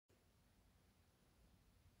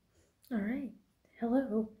All right.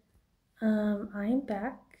 Hello. I'm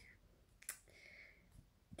back.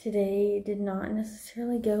 Today did not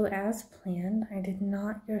necessarily go as planned. I did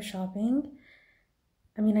not go shopping.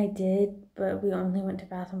 I mean, I did, but we only went to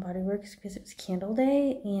Bath and Body Works because it was candle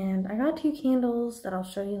day, and I got 2 candles that I'll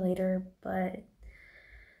show you later, but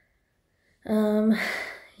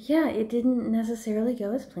yeah, it didn't necessarily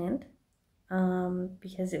go as planned.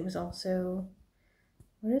 Because it was also,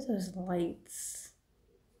 what are those lights?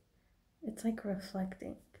 It's like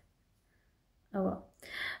reflecting. Oh well.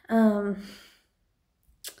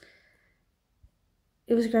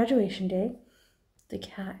 It was graduation day. The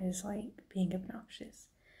cat is like being obnoxious.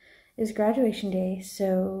 It was graduation day,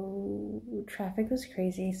 so traffic was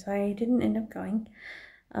crazy, so I didn't end up going.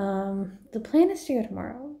 The plan is to go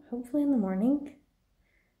tomorrow, hopefully in the morning.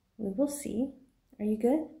 We will see. Are you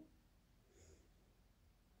good?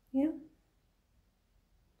 Yeah?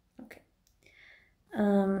 Okay.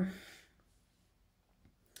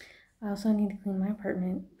 I also need to clean my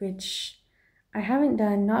apartment, which I haven't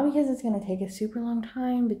done, not because it's going to take a super long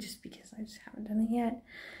time, but just because I just haven't done it yet.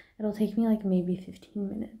 It'll take me like maybe 15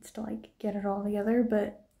 minutes to like get it all together,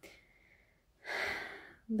 but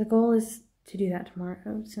the goal is to do that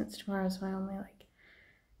tomorrow, since tomorrow is my only like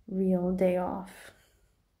real day off.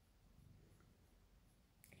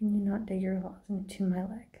 Can you not dig your claws into my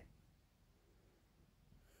leg?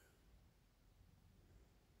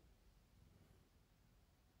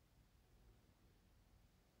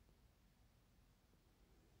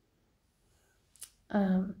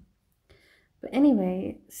 But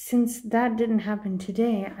anyway, since that didn't happen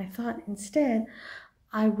today, I thought instead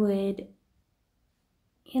I would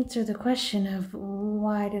answer the question of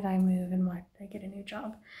why did I move and why did I get a new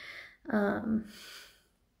job?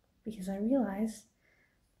 Because I realized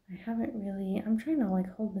I haven't really, I'm trying to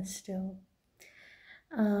like hold this still.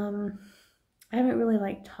 I haven't really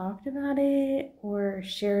like talked about it or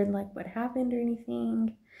shared like what happened or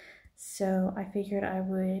anything. So I figured I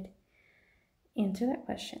would answer that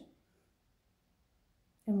question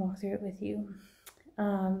and walk through it with you.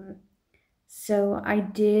 So I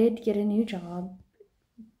did get a new job,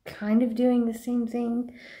 kind of doing the same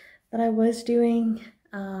thing that I was doing,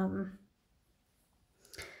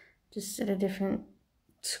 just at a different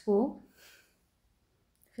school.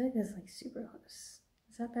 I feel like that's like super close.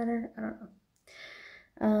 Is that better? I don't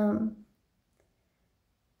know.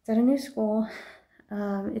 It's at a new school.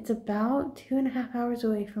 It's about 2.5 hours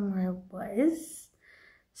away from where I was.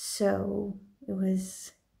 So it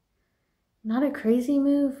was not a crazy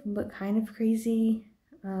move, but kind of crazy.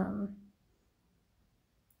 And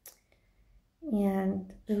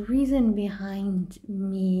the reason behind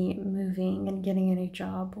me moving and getting a new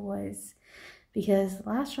job was because the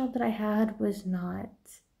last job that I had was not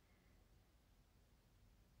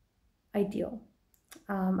ideal.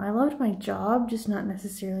 I loved my job, just not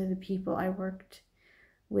necessarily the people I worked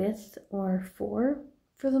with or for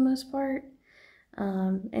the most part.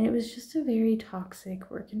 And it was just a very toxic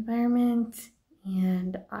work environment,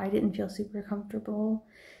 and I didn't feel super comfortable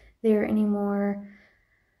there anymore.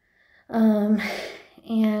 And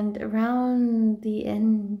around the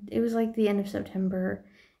end, it was like the end of September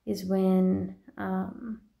is when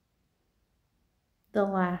the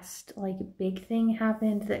last like big thing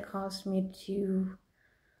happened that caused me to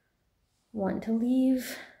want to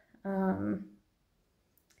leave.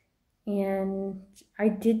 And I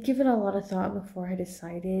did give it a lot of thought before I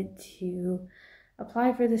decided to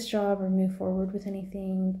apply for this job or move forward with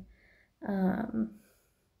anything.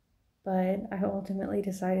 But I ultimately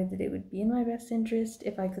decided that it would be in my best interest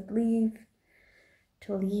if I could leave,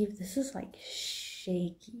 to leave. This is like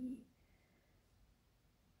shaky.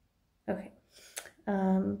 Okay.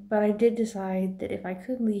 But I did decide that if I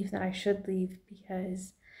could leave, that I should leave,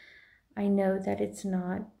 because I know that it's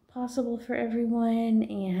not possible for everyone,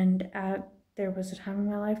 and there was a time in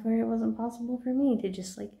my life where it wasn't possible for me to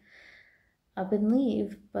just like up and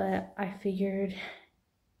leave, but I figured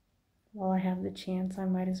while I have the chance, I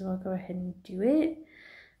might as well go ahead and do it.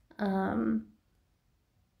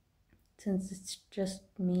 Since it's just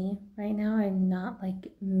me right now, I'm not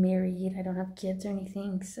like married, I don't have kids or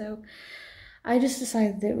anything, so I just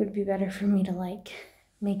decided that it would be better for me to like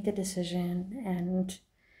make the decision and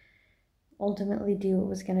ultimately do what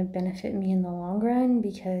was going to benefit me in the long run,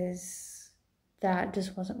 because that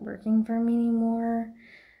just wasn't working for me anymore.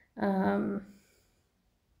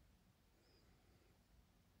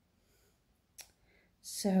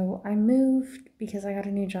 So I moved because I got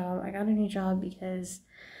a new job. I got a new job because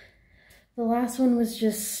the last one was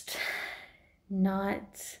just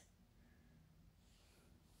not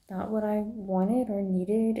what I wanted or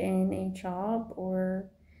needed in a job or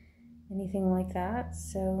anything like that.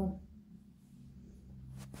 So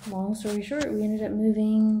long story short, we ended up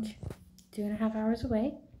moving 2.5 hours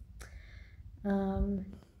away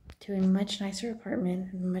to a much nicer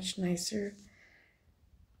apartment and a much nicer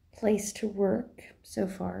place to work so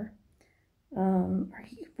far.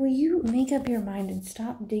 Will you make up your mind and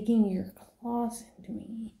stop digging your claws into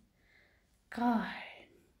me? God.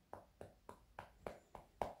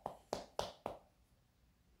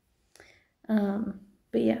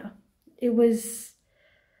 But yeah,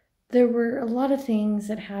 there were a lot of things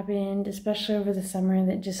that happened, especially over the summer,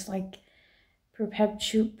 that just like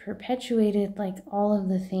perpetuated like all of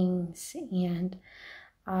the things, and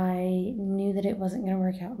I knew that it wasn't going to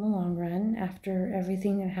work out in the long run after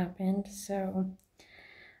everything that happened, so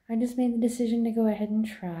I just made the decision to go ahead and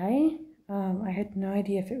try. I had no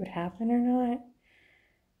idea if it would happen or not,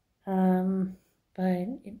 but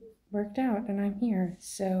it worked out and I'm here,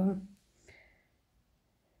 so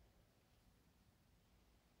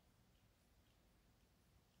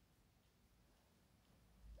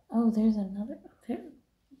oh, there's another,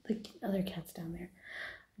 the other cat's down there.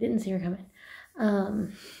 Didn't see her coming.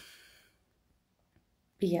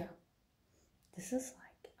 But yeah, this is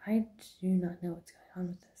like, I do not know what's going on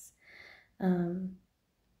with this.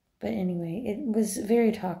 But anyway, it was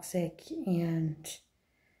very toxic, and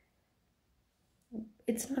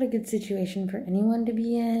it's not a good situation for anyone to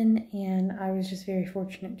be in, and I was just very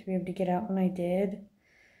fortunate to be able to get out when I did.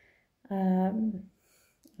 And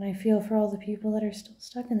I feel for all the people that are still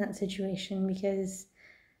stuck in that situation, because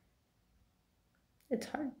it's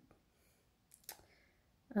hard.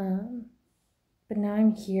 But now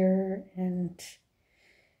I'm here, and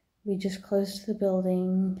we just closed the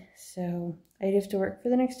building, so I do have to work for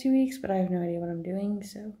the next 2 weeks, but I have no idea what I'm doing,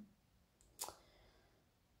 so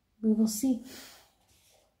we will see.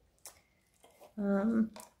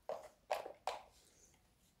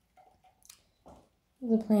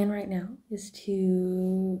 The plan right now is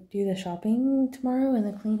to do the shopping tomorrow and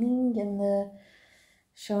the cleaning and the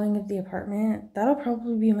showing of the apartment. That'll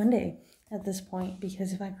probably be Monday at this point,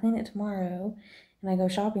 because if I clean it tomorrow and I go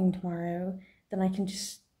shopping tomorrow, then I can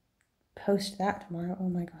just post that tomorrow. Oh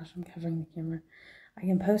my gosh, I'm covering the camera. I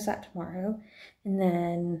can post that tomorrow, and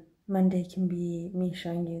then Monday can be me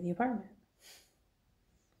showing you the apartment.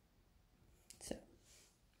 So,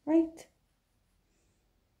 right?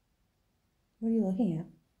 What are you looking at?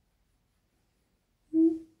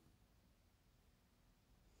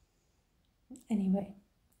 Anyway,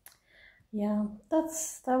 yeah, that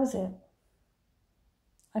was it.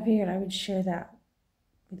 I figured I would share that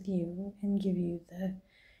with you and give you the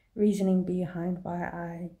reasoning behind why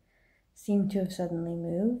I seem to have suddenly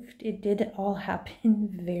moved. It did all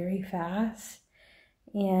happen very fast,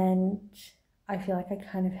 and I feel like I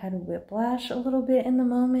kind of had a whiplash a little bit in the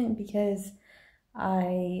moment, because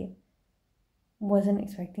I wasn't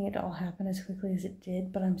expecting it to all happen as quickly as it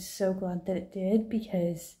did, but I'm so glad that it did,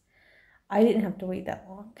 because I didn't have to wait that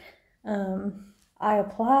long. I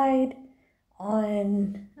applied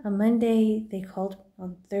on a Monday. They called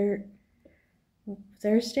on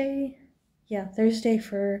Thursday. Yeah, Thursday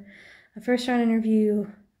for a first round interview.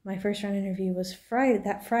 My first round interview was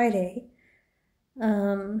Friday.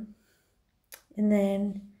 And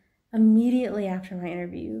then immediately after my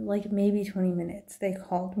interview, like maybe 20 minutes, they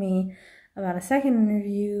called me about a second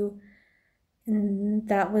interview, and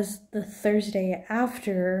that was the Thursday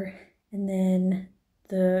after. And then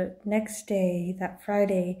the next day, that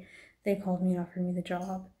Friday, they called me and offered me the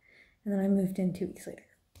job, and then I moved in 2 weeks later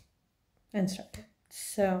and started.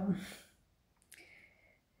 So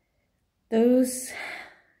those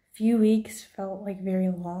few weeks felt like very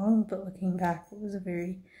long, but looking back, it was a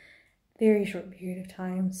very, very short period of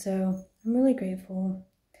time. So I'm really grateful.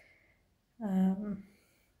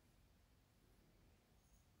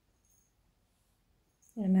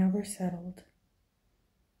 And now we're settled,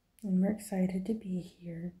 and we're excited to be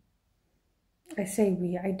here. I say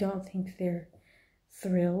we, I don't think they're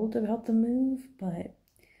thrilled about the move, but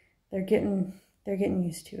they're getting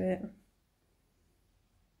used to it.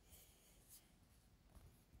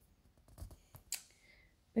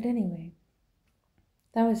 But anyway,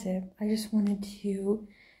 that was it. I just wanted to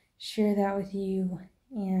share that with you,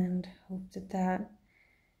 and hope that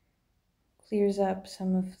clears up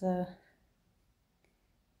some of the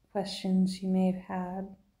questions you may have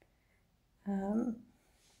had.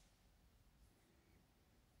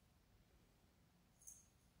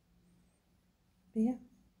 But yeah,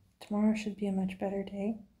 tomorrow should be a much better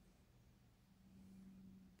day.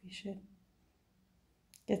 We should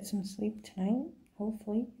get some sleep tonight,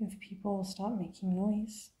 hopefully, if people will stop making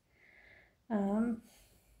noise. I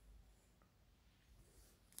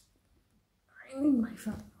need my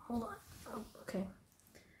phone. Hold on. Oh, okay.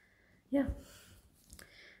 Yeah.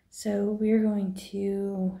 So we're going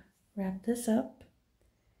to wrap this up,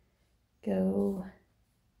 go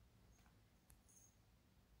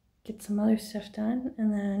get some other stuff done,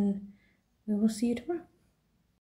 and then we will see you tomorrow.